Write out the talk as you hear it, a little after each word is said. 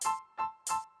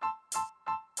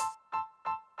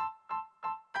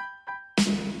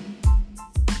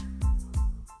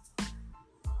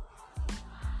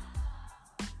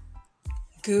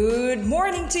Good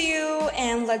morning to you,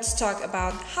 and let's talk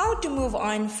about how to move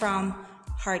on from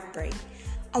heartbreak.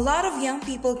 A lot of young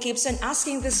people keeps on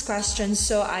asking this question,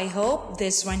 so I hope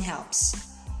this one helps.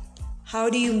 How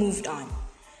do you move on?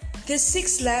 The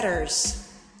 6 letters,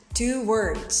 2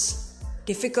 words,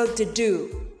 difficult to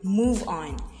do, move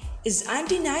on, is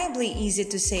undeniably easy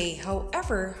to say,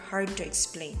 however hard to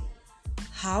explain.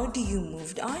 How do you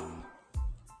move on?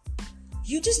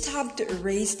 You just have to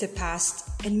erase the past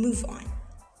and move on.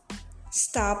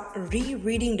 Stop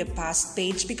rereading the past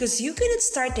page because you cannot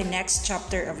start the next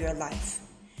chapter of your life.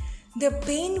 The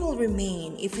pain will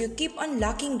remain if you keep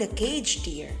unlocking the cage,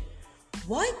 dear.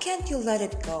 Why can't you let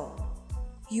it go?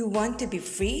 You want to be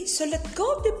free, so let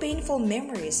go of the painful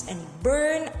memories and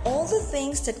burn all the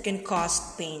things that can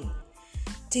cause pain.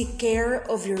 Take care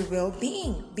of your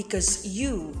well-being because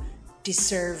you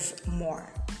deserve more.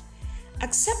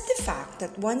 Accept the fact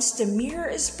that once the mirror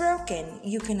is broken,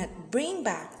 you cannot bring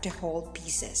back the whole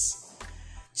pieces.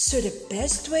 So the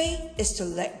best way is to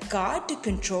let God to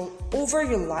control over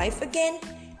your life again,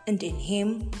 and in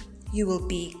Him, you will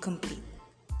be complete.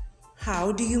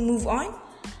 How do you move on?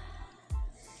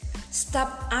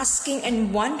 Stop asking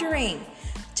and wondering.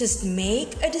 Just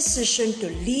make a decision to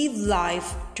live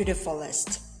life to the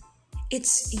fullest.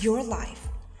 It's your life.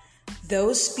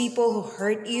 Those people who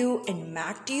hurt you and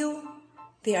mocked you,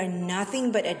 they are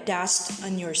nothing but a dust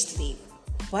on your sleeve.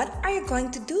 What are you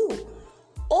going to do?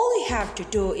 All you have to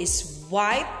do is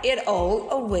wipe it all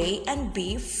away and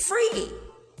be free.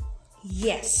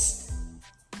 Yes,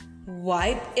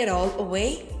 wipe it all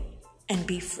away and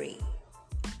be free.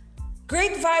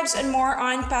 Great vibes and more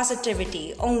on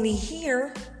positivity, only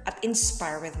here at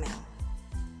Inspire with Mel.